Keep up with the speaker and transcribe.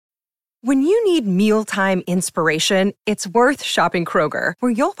When you need mealtime inspiration, it's worth shopping Kroger,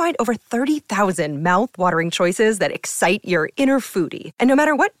 where you'll find over 30,000 mouth-watering choices that excite your inner foodie. And no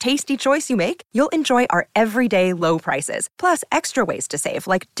matter what tasty choice you make, you'll enjoy our everyday low prices, plus extra ways to save,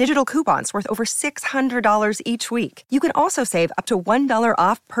 like digital coupons worth over $600 each week. You can also save up to $1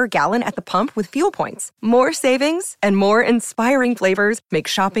 off per gallon at the pump with fuel points. More savings and more inspiring flavors make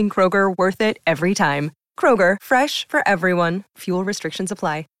shopping Kroger worth it every time. Kroger, fresh for everyone. Fuel restrictions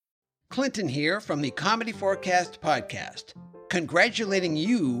apply. Clinton here from the Comedy Forecast podcast, congratulating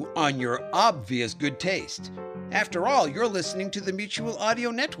you on your obvious good taste. After all, you're listening to the Mutual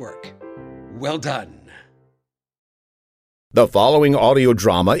Audio Network. Well done. The following audio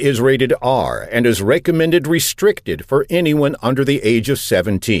drama is rated R and is recommended restricted for anyone under the age of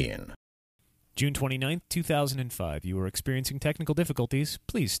 17. June 29th, 2005. You are experiencing technical difficulties.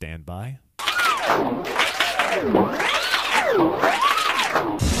 Please stand by.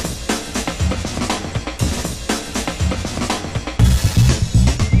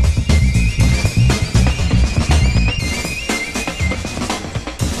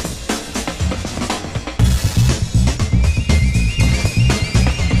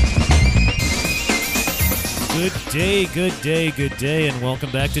 Good day, and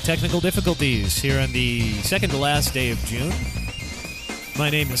welcome back to Technical Difficulties here on the second to last day of June. My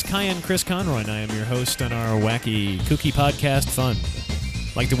name is Kyan Chris Conroy, and I am your host on our wacky, kooky podcast fun.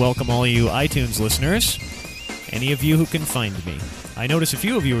 I'd like to welcome all you iTunes listeners, any of you who can find me. I notice a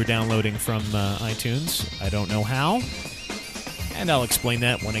few of you are downloading from iTunes. I don't know how, and I'll explain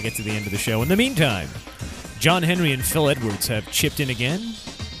that when I get to the end of the show. In the meantime, John Henry and Phil Edwards have chipped in again.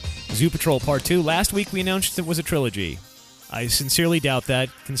 Zoo Patrol Part 2. Last week we announced it was a trilogy. I sincerely doubt that,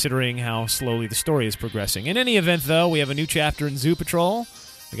 considering how slowly the story is progressing. In any event, though, we have a new chapter in Zoo Patrol.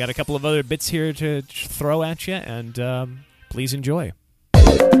 We got a couple of other bits here to throw at you, and please enjoy.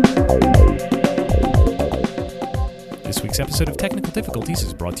 This week's episode of Technical Difficulties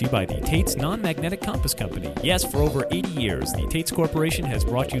is brought to you by the Tate's Non-Magnetic Compass Company. Yes, for over 80 years, the Tate's Corporation has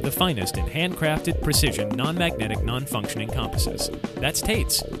brought you the finest in handcrafted, precision, non-magnetic, non-functioning compasses. That's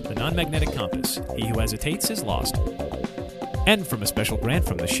Tate's, the non-magnetic compass. He who has a Tate's is lost. And from a special grant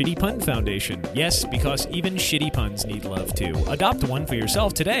from the Shitty Pun Foundation. Yes, because even shitty puns need love too. Adopt one for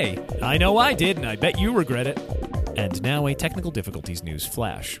yourself today. I know I did, and I bet you regret it. And now a Technical Difficulties news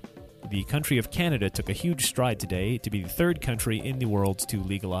flash. The country of Canada took a huge stride today to be the third country in the world to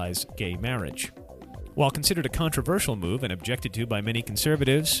legalize gay marriage. While considered a controversial move and objected to by many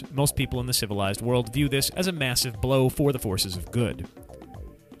conservatives, most people in the civilized world view this as a massive blow for the forces of good.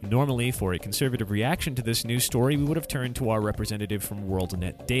 Normally, for a conservative reaction to this news story, we would have turned to our representative from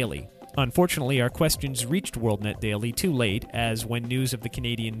WorldNet Daily. Unfortunately, our questions reached WorldNet Daily too late, as when news of the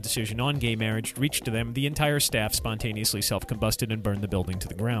Canadian decision on gay marriage reached them, the entire staff spontaneously self-combusted and burned the building to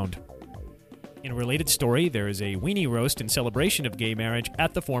the ground. In a related story, there is a weenie roast in celebration of gay marriage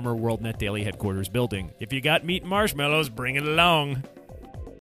at the former WorldNet Daily headquarters building. If you got meat and marshmallows, bring it along.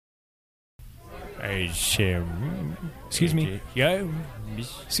 Excuse me. Yeah.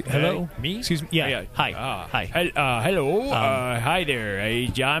 Hello? Me? Excuse me. Yeah. Hi. Hi. Hello. Hi there.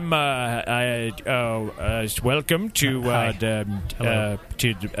 I'm welcome to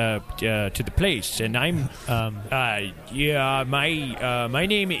the place, and I'm my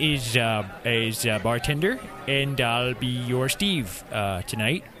name is bartender, and I'll be your Steve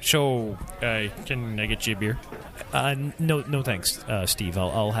tonight. So can I get you a beer? No thanks, Steve.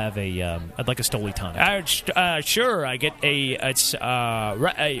 I'll have I'd like a Stoli tonic. Sure. I get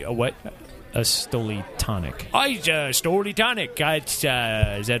what? A Stoli tonic. Stoli tonic.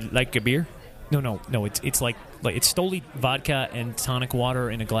 Is that like a beer? No. It's like it's Stoli vodka and tonic water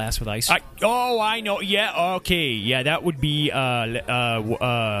in a glass with ice. I know. Yeah. Okay. Yeah, that would be.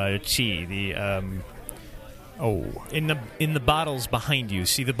 Let's see. In the bottles behind you.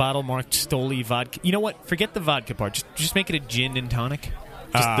 See the bottle marked Stoli vodka? You know what? Forget the vodka part. Just make it a gin and tonic.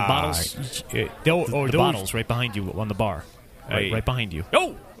 Just the bottles. The bottles right behind you on the bar. Right behind you.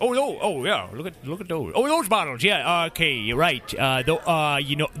 Yeah. Look at those. Oh, those bottles. Yeah. Okay. You're right.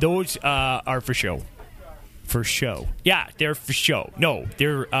 Those are for show. For show. Yeah, they're for show. No,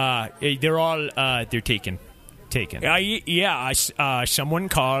 they're all they're taken. Someone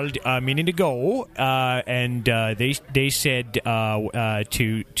called a minute ago, and they said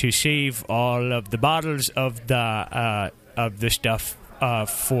to save all of the bottles of the stuff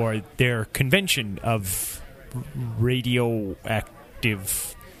for their convention of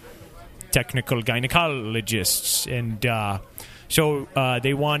radioactive technical gynecologists, and so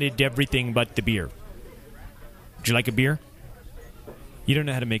they wanted everything but the beer. Would you like a beer? You don't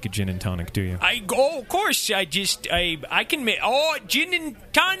know how to make a gin and tonic, do you? Of course. I can make. Oh, gin and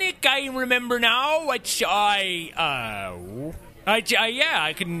tonic. I remember now. I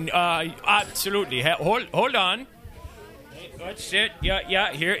can. Absolutely. Hold on. That's it.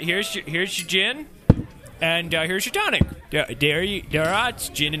 Yeah. Here's your gin, and here's your tonic. There are it's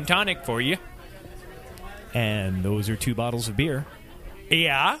gin and tonic for you. And those are 2 bottles of beer.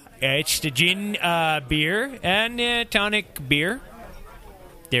 Yeah, it's the gin beer and tonic beer.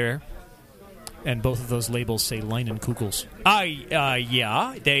 There. And both of those labels say Leinenkugels.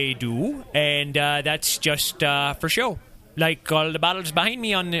 Yeah, they do, and that's just for show. Like all the bottles behind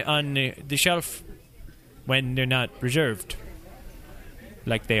me on the shelf when they're not reserved,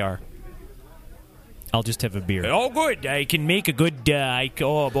 like they are. I'll just have a beer. Oh, good. I can make a good.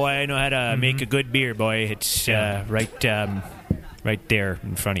 Oh boy, I know how to make a good beer, boy. It's right there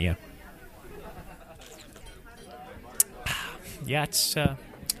in front of you. Yeah,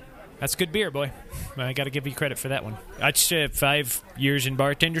 that's good beer, boy. I got to give you credit for that one. That's 5 years in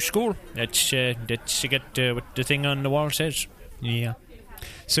bartender school. That's you get what the thing on the wall says. Yeah.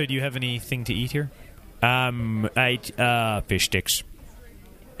 So, do you have anything to eat here? Fish sticks.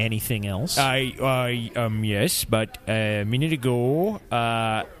 Anything else? Yes, but a minute ago,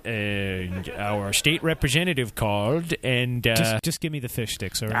 our state representative called and just give me the fish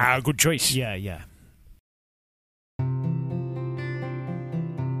sticks, all right? Good choice. Yeah.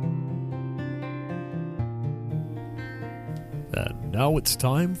 And now it's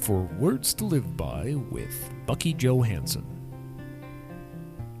time for Words to Live By with Bucky Johansson.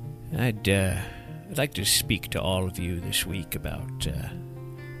 I'd like to speak to all of you this week about a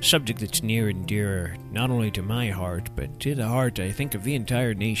subject that's near and dear not only to my heart, but to the heart, I think, of the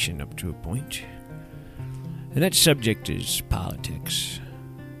entire nation up to a point. And that subject is politics.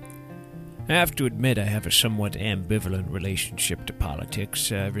 I have to admit I have a somewhat ambivalent relationship to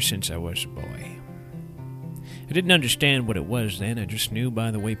politics ever since I was a boy. I didn't understand what it was then. I just knew by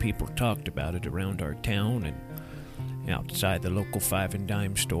the way people talked about it around our town and outside the local 5 and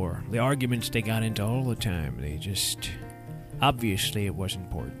dime store. The arguments they got into all the time, they just... Obviously it was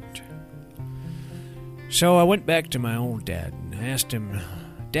important. So I went back to my old dad and asked him,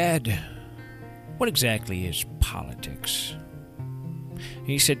 Dad, what exactly is politics?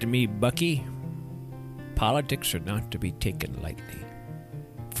 He said to me, Bucky, politics are not to be taken lightly,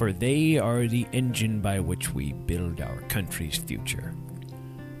 for they are the engine by which we build our country's future.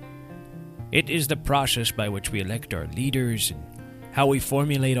 It is the process by which we elect our leaders and how we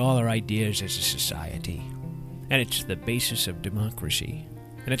formulate all our ideas as a society. And it's the basis of democracy.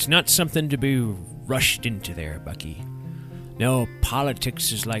 And it's not something to be rushed into there, Bucky. No,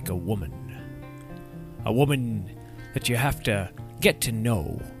 politics is like a woman. A woman that you have to get to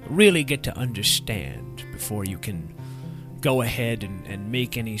know, really get to understand before you can go ahead and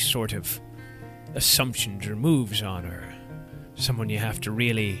make any sort of assumptions or moves on her. Someone you have to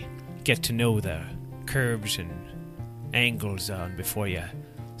really get to know the curves and angles on before you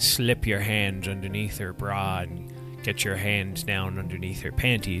slip your hands underneath her bra and get your hands down underneath her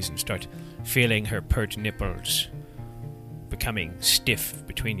panties and start feeling her pert nipples becoming stiff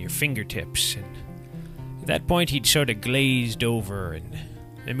between your fingertips. And at that point he'd sort of glazed over and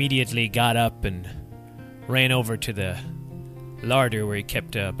immediately got up and ran over to the larder where he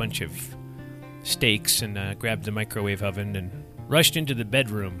kept a bunch of steaks and grabbed the microwave oven and rushed into the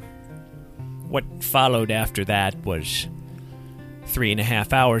bedroom. What followed after that was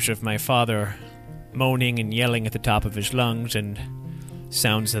 3.5 hours of my father moaning and yelling at the top of his lungs, and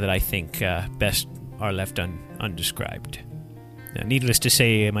sounds that I think best are left undescribed. Now, needless to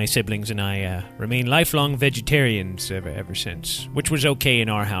say, my siblings and I remain lifelong vegetarians ever since, which was okay in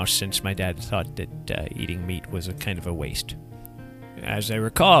our house since my dad thought that eating meat was a kind of a waste. As I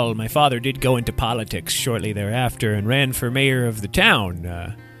recall, my father did go into politics shortly thereafter and ran for mayor of the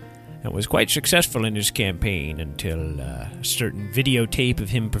town, and was quite successful in his campaign until a certain videotape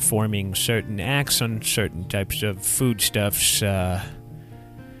of him performing certain acts on certain types of foodstuffs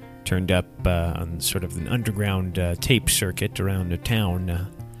turned up on sort of an underground tape circuit around the town.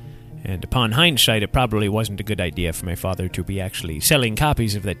 And upon hindsight, it probably wasn't a good idea for my father to be actually selling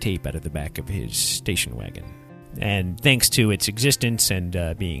copies of that tape out of the back of his station wagon. And thanks to its existence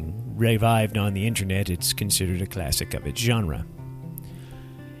and being revived on the internet, it's considered a classic of its genre.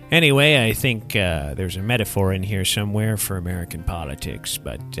 Anyway, I think there's a metaphor in here somewhere for American politics,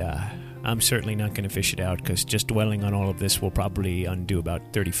 but I'm certainly not going to fish it out because just dwelling on all of this will probably undo about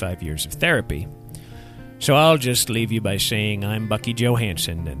 35 years of therapy. So I'll just leave you by saying I'm Bucky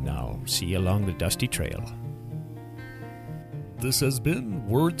Johansson, and I'll see you along the dusty trail. This has been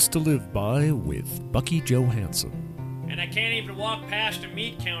Words to Live By with Bucky Johansson. And I can't even walk past a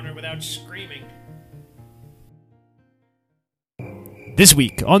meat counter without screaming. This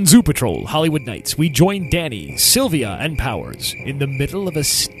week on Zoo Patrol Hollywood Nights, we join Danny, Sylvia, and Powers in the middle of a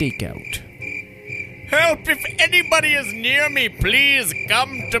stakeout. Help! If anybody is near me, please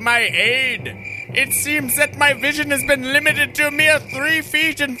come to my aid. It seems that my vision has been limited to a mere 3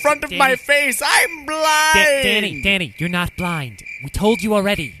 feet in front of my face. I'm blind! Danny, you're not blind. We told you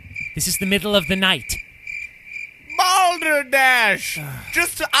already. This is the middle of the night. Balderdash!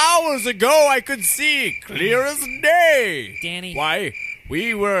 Just hours ago I could see, clear as day. Danny. Why,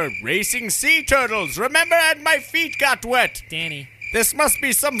 we were racing sea turtles, remember? And my feet got wet. Danny. This must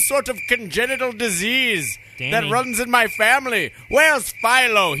be some sort of congenital disease Danny. that runs in my family. Where's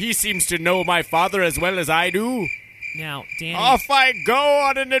Philo? He seems to know my father as well as I do. Now, Danny. Off I go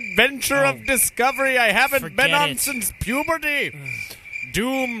on an adventure of discovery I haven't been on it. since puberty.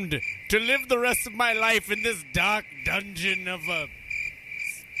 Doomed to live the rest of my life in this dark dungeon of a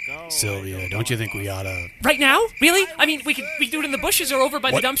skull. Sylvia, don't you think we oughta... Right now? Really? I mean, we could do it in the bushes or over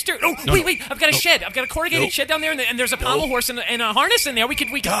by the dumpster. Oh, wait, I've got a shed. I've got a corrugated shed down there, and there's a pommel horse and a harness in there. We could...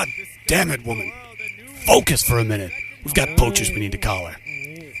 God damn it, woman. Focus for a minute. We've got poachers we need to collar.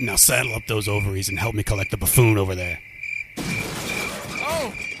 Now saddle up those ovaries and help me collect the buffoon over there.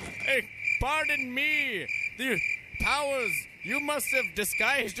 Oh, hey, pardon me. The Powers, you must have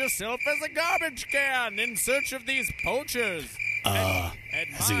disguised yourself as a garbage can in search of these poachers.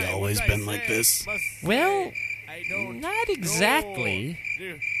 Has he always been like this? Well, I don't not exactly. know.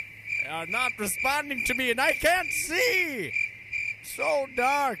 You are not responding to me, and I can't see. So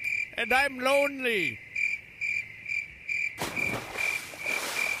dark, and I'm lonely.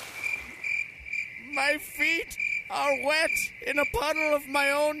 My feet are wet in a puddle of my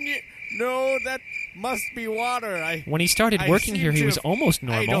own... No, that must be water. When he started working here, he was almost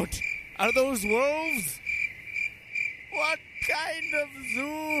normal. Are those wolves? What kind of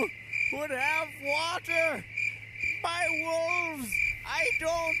zoo would have water? My wolves! I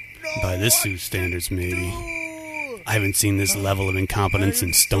don't know. By this zoo's standards, maybe. I haven't seen this level of incompetence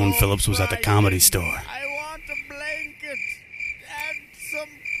since Stone Phillips was at the Comedy Store. I want a blanket and some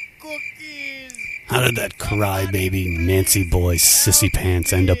cookies. How did that crybaby Nancy Boy sissy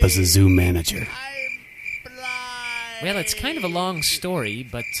pants end up as a zoo manager? Well, it's kind of a long story,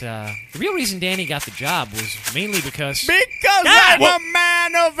 but the real reason Danny got the job was mainly because... Because I'm a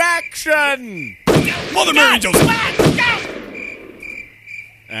man of action! Mother Mary Joseph!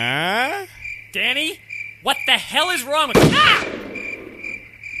 Danny? What the hell is wrong with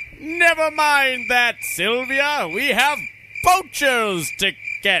you? Never mind that, Sylvia. We have poachers to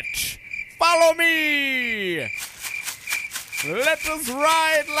catch. Follow me! Let us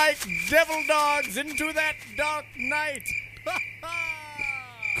ride like devil dogs into that dark night.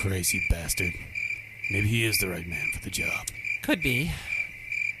 Crazy bastard. Maybe he is the right man for the job. Could be.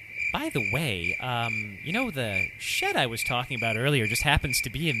 By the way, you know, the shed I was talking about earlier just happens to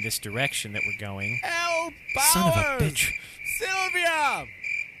be in this direction that we're going. Hell, Powers! Son of a bitch. Sylvia!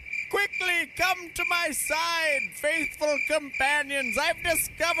 Quickly, come to my side, faithful companions. I've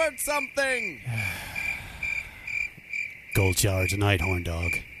discovered something. Gold shower tonight, horn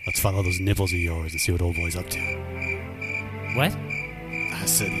dog. Let's follow those nipples of yours and see what old boy's up to. What? I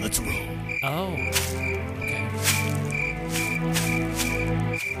said let's roll. Oh. Okay.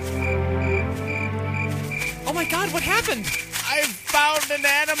 Oh my God, what happened? I've found an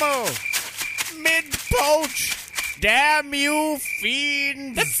animal. Mid-poach. Damn you,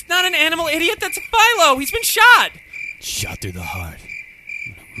 fiends. That's not an animal, idiot. That's Philo. He's been shot. Shot through the heart.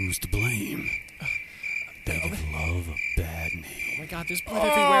 Who's to blame? They give love a bad name. Oh my God, there's blood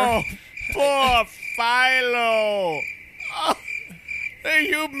everywhere. Poor Philo. Oh, the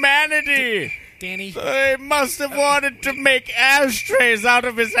humanity. Danny. They must have wanted to make ashtrays out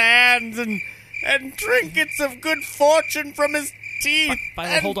of his hands and trinkets of good fortune from his teeth.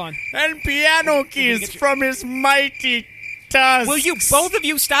 Philo, hold on. And piano keys from his mighty tusks. Will you, both of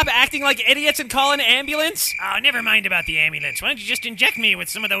you, stop acting like idiots and call an ambulance? Oh, never mind about the ambulance. Why don't you just inject me with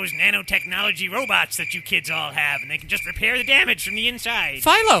some of those nanotechnology robots that you kids all have, and they can just repair the damage from the inside.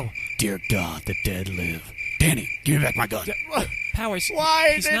 Philo! Dear God, the dead live. Danny, give me back my gun. Powers.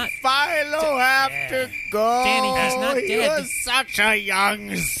 Why did Philo have to go? Danny, he's not dead. He was such a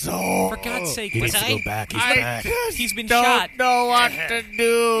young soul. For God's sake, He needs to go back. He's back. He's been don't shot. know what to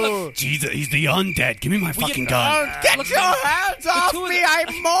do. Jesus, he's the undead. Give me my fucking gun. Get look, your hands off two of me. them-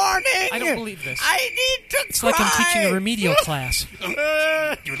 I'm mourning. I don't believe this. I need to It's like I'm teaching a remedial class.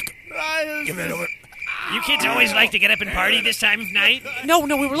 Give it over. You kids always like to get up and party this time of night? No,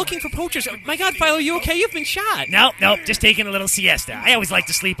 we were looking for poachers. My God, Philo, you okay? You've been shot. Nope, just taking a little siesta. I always like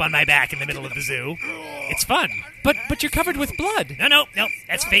to sleep on my back in the middle of the zoo. It's fun. But you're covered with blood. No,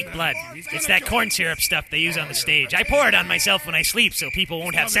 that's fake blood. It's that corn syrup stuff they use on the stage. I pour it on myself when I sleep so people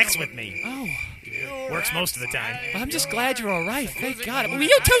won't have sex with me. Oh. Works most of the time. I'm just glad you're all right. Thank God. Will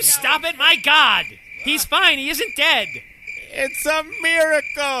you two stop it? My God. He's fine. He isn't dead. It's a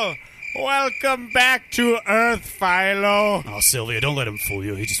miracle. Welcome back to Earth, Philo. Oh, Sylvia, don't let him fool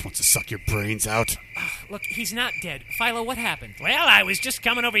you. He just wants to suck your brains out. Look, he's not dead. Philo, what happened? Well, I was just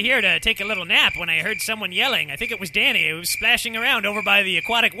coming over here to take a little nap when I heard someone yelling. I think it was Danny. He was splashing around over by the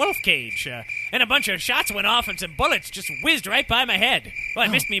aquatic wolf cage. And a bunch of shots went off and some bullets just whizzed right by my head. Well,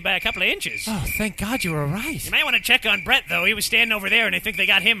 it missed me by a couple of inches. Oh, thank God you were all right. You might want to check on Brett, though. He was standing over there, and I think they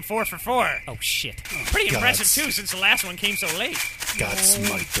got him 4 for 4. Oh, shit. Pretty impressive, too, since the last one came so late. God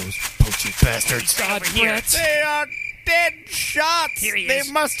smite those poachy bastards. God, Brett. They are dead shots. Here he They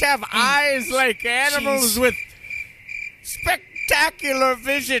is. must have eyes like animals with spectacular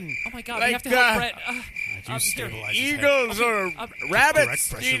vision. Oh, my God, like, we have to help Brett. Eagles or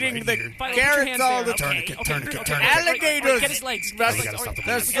rabbits eating the carrots all the time. Tourniquet. Alligators. Get his legs.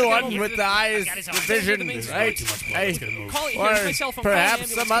 That's the one with the eyes, the vision, right? Or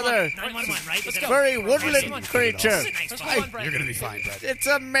perhaps some other very woodland creature. You're gonna be fine, Brett. It's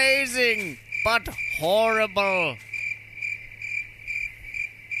amazing, but horrible.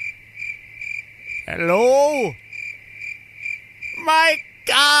 Hello? My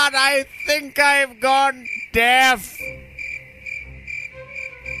God, I think I've gone deaf.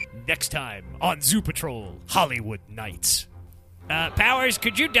 Next time on Zoo Patrol, Hollywood Nights. Powers,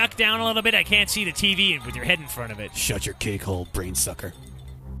 could you duck down a little bit? I can't see the TV with your head in front of it. Shut your cake hole, brain sucker.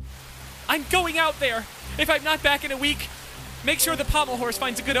 I'm going out there. If I'm not back in a week, make sure the pommel horse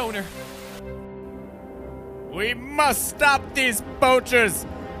finds a good owner. We must stop these poachers.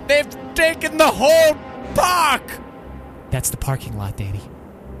 They've taken the whole park. That's the parking lot, Danny.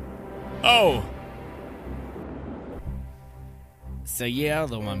 Oh. So you're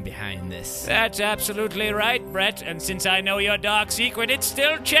the one behind this. That's absolutely right, Brett. And since I know your dark secret, it's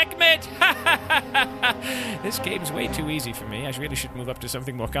still checkmate. This game's way too easy for me. I really should move up to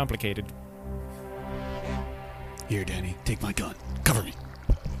something more complicated. Here, Danny, take my gun. Cover me.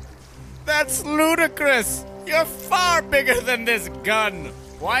 That's ludicrous. You're far bigger than this gun.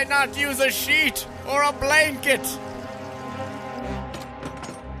 Why not use a sheet or a blanket?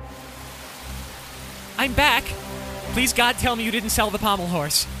 I'm back. Please, God, tell me you didn't sell the pommel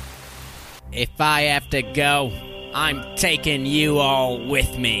horse. If I have to go, I'm taking you all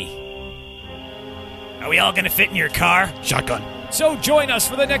with me. Are we all gonna fit in your car? Shotgun. So join us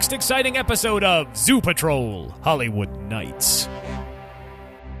for the next exciting episode of Zoo Patrol Hollywood Nights.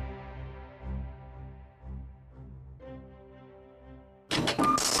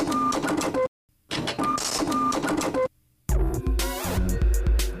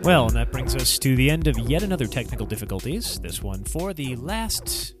 Well, and that brings us to the end of yet another technical difficulties, this one for the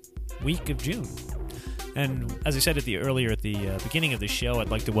last week of June. And as I said earlier at the beginning of the show, I'd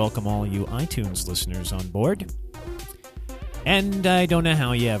like to welcome all you iTunes listeners on board. And I don't know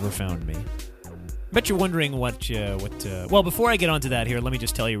how you ever found me. Bet you're wondering well, before I get onto that here, let me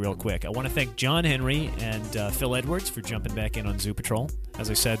just tell you real quick. I want to thank John Henry and Phil Edwards for jumping back in on Zoo Patrol.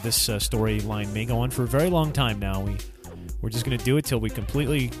 As I said, this storyline may go on for a very long time now. We're just going to do it till we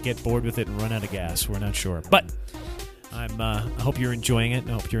completely get bored with it and run out of gas. We're not sure. But I hope you're enjoying it,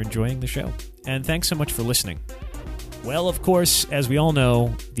 and I hope you're enjoying the show. And thanks so much for listening. Well, of course, as we all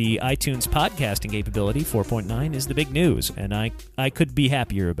know, the iTunes podcasting capability, 4.9, is the big news, and I could be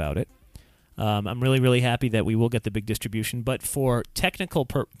happier about it. I'm really, really happy that we will get the big distribution, but for technical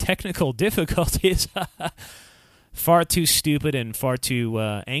difficulties, far too stupid and far too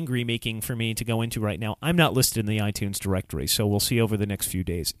angry-making for me to go into right now. I'm not listed in the iTunes directory, so we'll see over the next few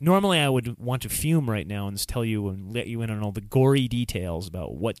days. Normally, I would want to fume right now and tell you and let you in on all the gory details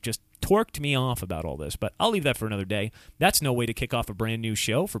about what just torqued me off about all this, but I'll leave that for another day. That's no way to kick off a brand new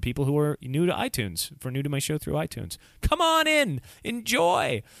show for people who are new to iTunes, new to my show through iTunes. Come on in.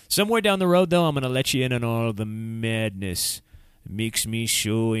 Enjoy. Somewhere down the road, though, I'm going to let you in on all the madness. It makes me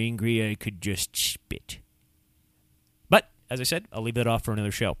so angry I could just spit. As I said, I'll leave that off for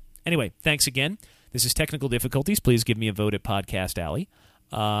another show. Anyway, thanks again. This is Technical Difficulties. Please give me a vote at Podcast Alley.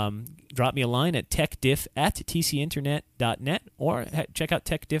 Drop me a line at techdiff@tcinternet.net or check out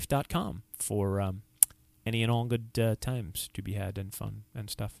techdiff.com for any and all good times to be had and fun and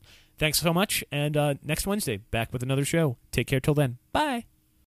stuff. Thanks so much, and next Wednesday, back with another show. Take care till then. Bye.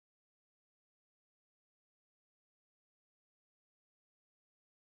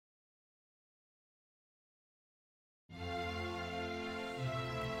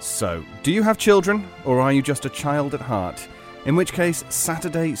 So, do you have children, or are you just a child at heart? In which case,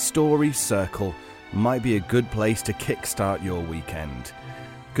 Saturday Story Circle might be a good place to kickstart your weekend.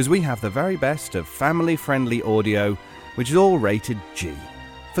 Because we have the very best of family-friendly audio, which is all rated G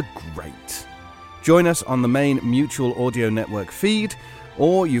for great. Join us on the main Mutual Audio Network feed,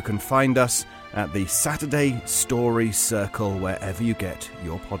 or you can find us at the Saturday Story Circle wherever you get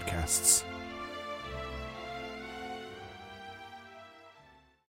your podcasts.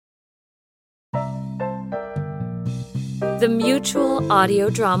 The Mutual Audio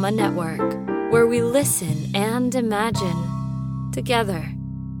Drama Network, where we listen and imagine together.